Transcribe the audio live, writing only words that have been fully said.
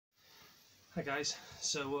Hi guys,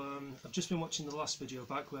 so I've just been watching the last video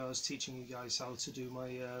back where I was teaching you guys how to do my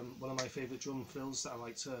one of my favourite drum fills that I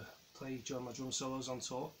like to play during my drum solos on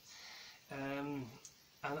tour, and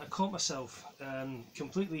I caught myself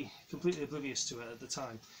completely oblivious to it at the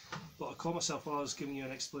time, but I caught myself while I was giving you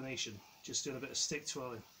an explanation, just doing a bit of stick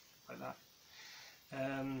twirling like that.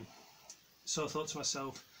 So I thought to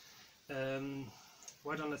myself,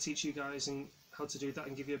 why don't I teach you guys how to do that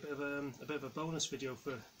and give you a bit of a bonus video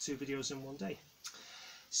for 2 videos in one day.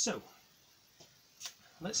 So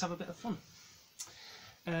let's have a bit of fun.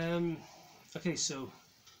 Okay, so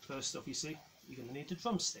first obviously you're going to need a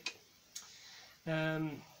drumstick. Now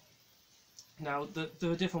there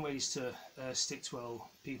are different ways to stick twirl.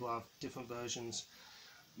 People have different versions.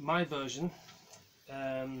 My version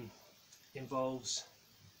involves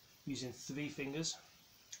using 3 fingers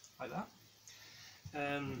like that.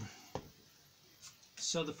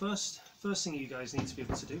 So the first thing you guys need to be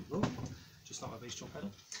able to do, just not my bass drum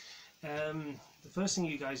pedal. The first thing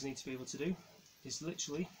you guys need to be able to do is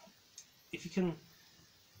literally, if you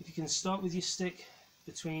can start with your stick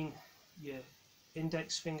between your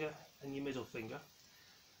index finger and your middle finger,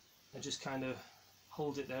 and just kind of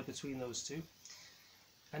hold it there between those two.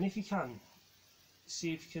 And if you can,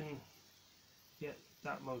 see if you can get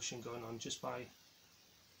that motion going on just by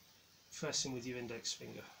pressing with your index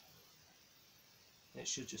finger. It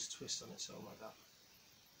should just twist on its own like that.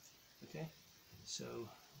 Okay, so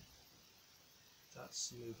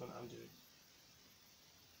that's the movement I'm doing.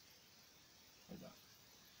 Like that.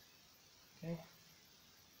 Okay.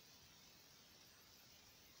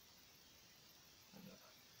 Like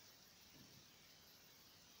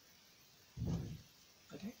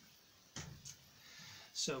that. Okay.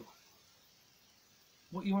 So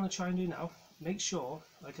what you want to try and do now, make sure,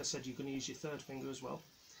 like I said, you're going to use your 3rd finger as well.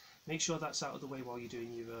 Make sure that's out of the way while you're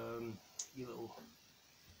doing your little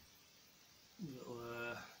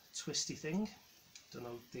twisty thing. Don't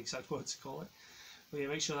know the exact word to call it, but yeah,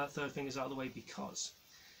 make sure that 3rd finger's out of the way, because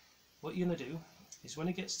what you're going to do is when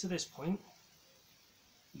it gets to this point,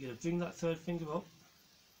 you're going to bring that 3rd finger up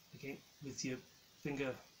again with your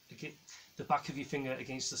finger, the back of your finger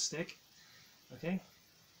against the stick. Okay,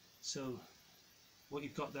 so what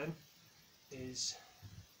you've got then is,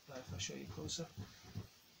 if I show you closer.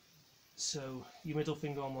 So your middle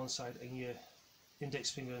finger on one side and your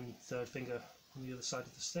index finger and 3rd finger on the other side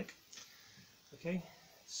of the stick. Okay,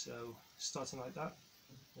 so starting like that,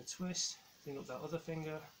 a twist, bring up that other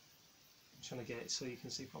finger, I'm trying to get it so you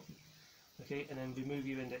can see properly. Okay, and then remove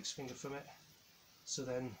your index finger from it. So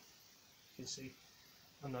then you can see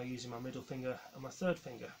I'm now using my middle finger and my 3rd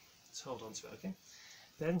finger to hold on to it. Okay,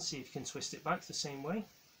 then see if you can twist it back the same way,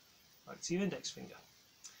 back to your index finger,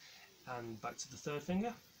 and back to the 3rd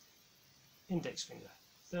finger. Index finger,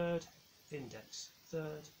 3rd, index,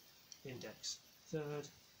 3rd, index, 3rd,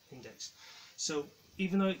 index. So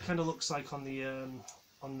even though it kind of looks like on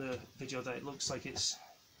the video that it looks like it's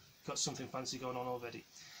got something fancy going on already,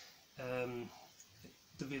 there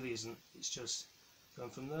really isn't. It's just going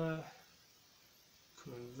from there,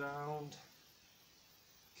 coming round,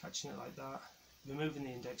 catching it like that, removing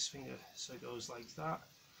the index finger so it goes like that,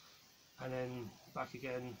 and then back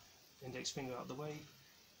again, index finger out of the way,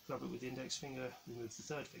 grab it with the index finger, remove the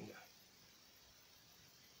 3rd finger.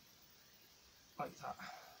 Like that.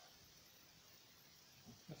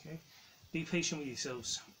 Okay. Be patient with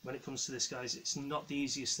yourselves when it comes to this, guys. It's not the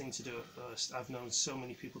easiest thing to do at first. I've known so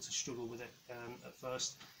many people to struggle with it at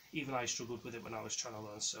first. Even I struggled with it when I was trying to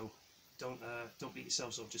learn, so don't beat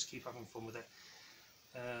yourselves up, just keep having fun with it.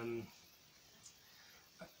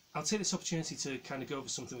 I'll take this opportunity to kind of go over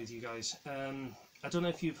something with you guys. I don't know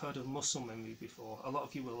if you've heard of muscle memory before. A lot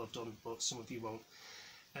of you will have done, but some of you won't.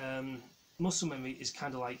 Muscle memory is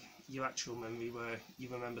kind of like your actual memory, where you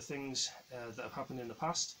remember things that have happened in the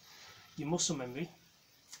past. Your muscle memory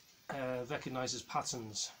recognises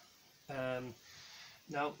patterns.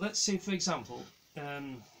 Now, let's say, for example,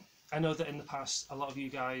 I know that in the past, a lot of you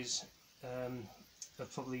guys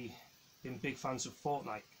have probably been big fans of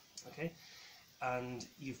Fortnite, okay? And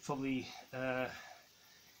you've probably, yeah,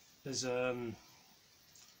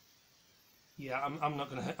 I'm not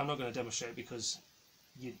gonna demonstrate because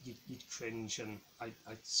you'd cringe, and I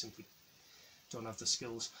simply don't have the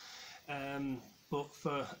skills. But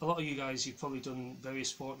for a lot of you guys, you've probably done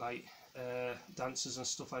various Fortnite dances and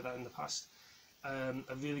stuff like that in the past. A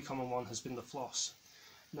really common one has been the floss.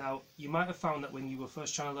 Now, you might have found that when you were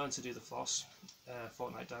first trying to learn to do the floss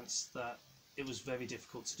Fortnite dance, that it was very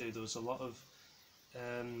difficult to do. There was a lot of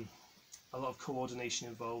coordination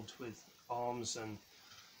involved with arms and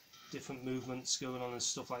different movements going on and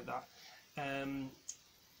stuff like that.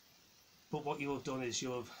 but what you'll have done is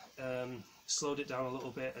you'll have slowed it down a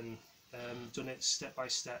little bit and done it step by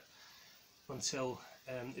step until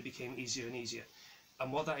it became easier and easier.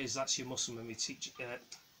 And what that is, that's your muscle memory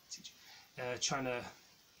trying to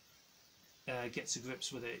get to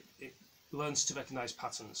grips with it. It learns to recognise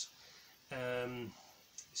patterns.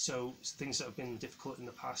 So things that have been difficult in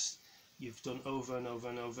the past, you've done over and over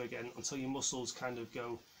and over again until your muscles kind of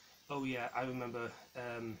go, oh yeah, I remember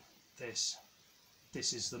this.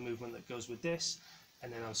 This is the movement that goes with this,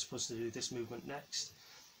 and then I'm supposed to do this movement next.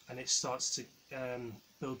 And it starts to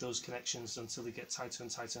build those connections until they get tighter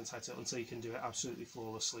and tighter and tighter, until you can do it absolutely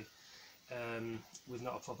flawlessly with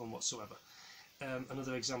not a problem whatsoever.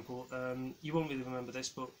 Another example, you won't really remember this,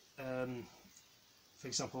 but for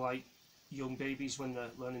example, like young babies when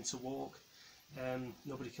they're learning to walk,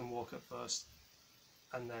 nobody can walk at first,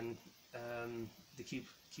 and then they keep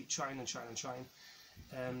trying and trying and trying.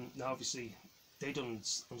 Now obviously they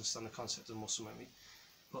don't understand the concept of muscle memory,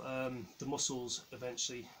 but the muscles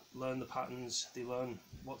eventually learn the patterns, they learn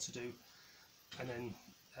what to do, and then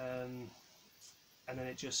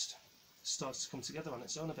it just starts to come together on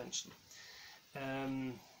its own eventually.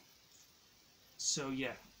 So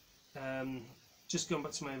yeah, just going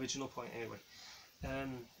back to my original point anyway.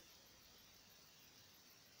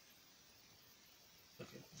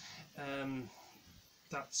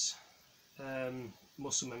 That's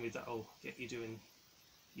muscle memory that'll get you doing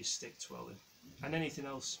your stick twirling, and anything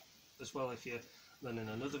else as well. If you're learning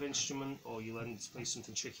another instrument or you learn to play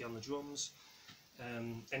something tricky on the drums,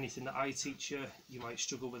 anything that I teach you, you might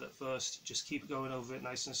struggle with at first. Just keep going over it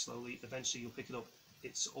nice and slowly. Eventually you'll pick it up.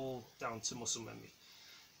 It's all down to muscle memory.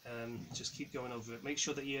 Just keep going over it. Make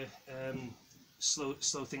sure that you slow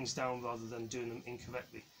things down rather than doing them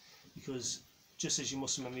incorrectly, because just as your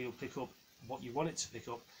muscle memory will pick up what you want it to pick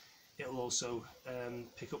up, it'll also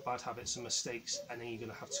pick up bad habits and mistakes, and then you're going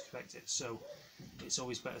to have to correct it. So it's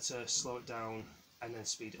always better to slow it down and then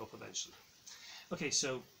speed it up eventually. Okay,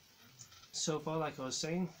 so far, like I was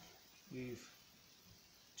saying, we've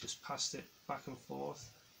just passed it back and forth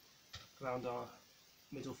around our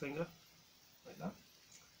middle finger, like that.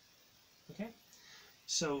 Okay,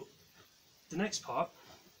 so the next part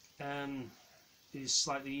is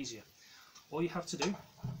slightly easier. All you have to do,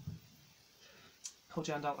 hold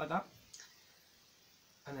your hand out like that,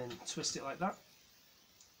 and then twist it like that,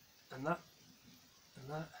 and that, and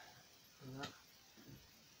that, and that.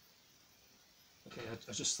 Okay,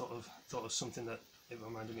 I just thought of something that it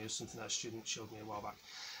reminded me of something that a student showed me a while back.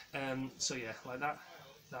 So yeah, like that,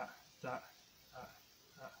 that, that, that,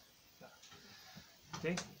 that, that.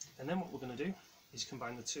 Okay, and then what we're going to do is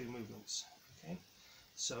combine the two movements. Okay,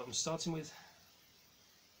 so I'm starting with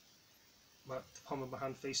the palm of my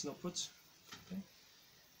hand facing upwards. Okay,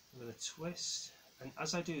 I'm going to twist, and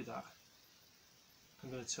as I do that,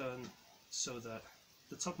 I'm going to turn so that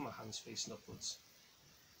the top of my hand's facing upwards,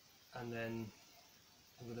 and then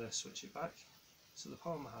I'm going to switch it back so the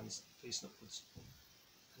palm of my hand's facing upwards,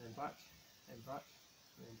 and then back, and back,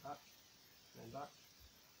 and then back, and then back.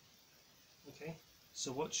 Okay,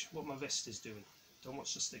 so watch what my wrist is doing. Don't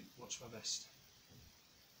watch the stick, watch my wrist.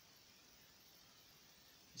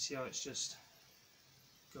 You see how it's just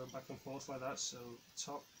going back and forth like that? So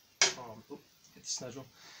top, palm, oh, hit the snare drum.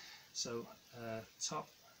 So top,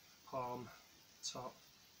 palm, top,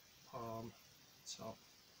 palm, top,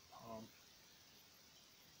 palm.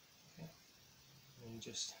 Okay, and then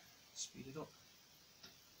just speed it up.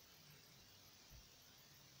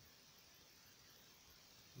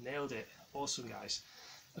 Nailed it! Awesome, guys.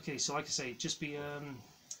 Okay, so like I say, just be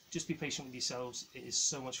patient with yourselves. It is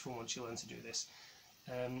so much fun once you learn to do this.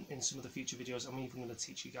 In some of the future videos, I'm even going to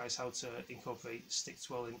teach you guys how to incorporate stick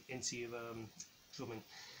twirling into your drumming.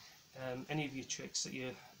 Any of your tricks that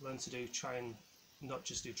you learn to do, try and not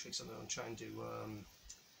just do tricks on their own.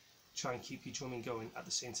 Try and keep your drumming going at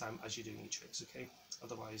the same time as you're doing your tricks. Okay.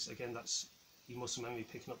 Otherwise, again, that's your muscle memory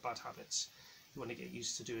picking up bad habits. You want to get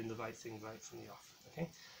used to doing the right thing right from the off. Okay.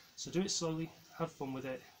 So do it slowly. Have fun with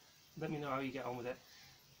it. Let me know how you get on with it.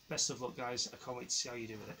 Best of luck, guys. I can't wait to see how you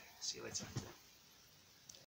do with it. See you later.